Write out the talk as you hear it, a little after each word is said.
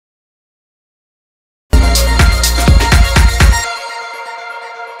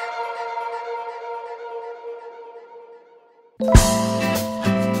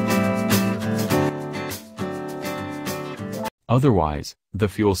Otherwise, the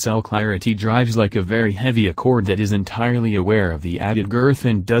fuel cell Clarity drives like a very heavy Accord that is entirely aware of the added girth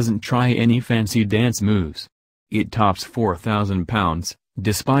and doesn't try any fancy dance moves. It tops 4,000 pounds,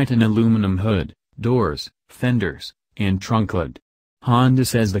 despite an aluminum hood, doors, fenders, and trunklid. Honda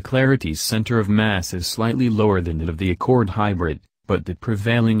says the Clarity's center of mass is slightly lower than that of the Accord hybrid, but the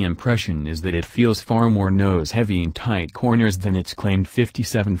prevailing impression is that it feels far more nose-heavy in tight corners than its claimed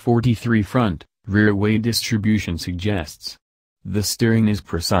 57-43 front-rear weight distribution suggests. The steering is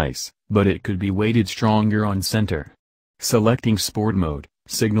precise, but it could be weighted stronger on center. Selecting Sport mode,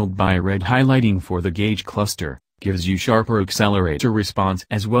 signaled by red highlighting for the gauge cluster, gives you sharper accelerator response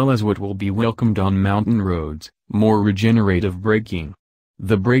as well as what will be welcomed on mountain roads, more regenerative braking.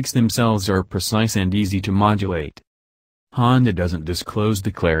 The brakes themselves are precise and easy to modulate. Honda doesn't disclose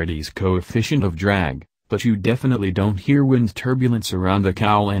the Clarity's coefficient of drag, but you definitely don't hear wind turbulence around the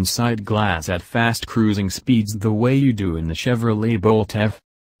cowl and side glass at fast cruising speeds the way you do in the Chevrolet Bolt F.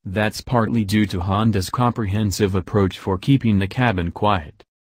 That's partly due to Honda's comprehensive approach for keeping the cabin quiet.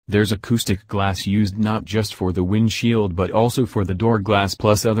 There's acoustic glass used not just for the windshield but also for the door glass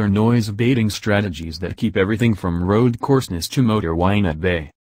plus other noise-abating strategies that keep everything from road coarseness to motor whine at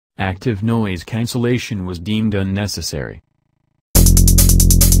bay. Active noise cancellation was deemed unnecessary.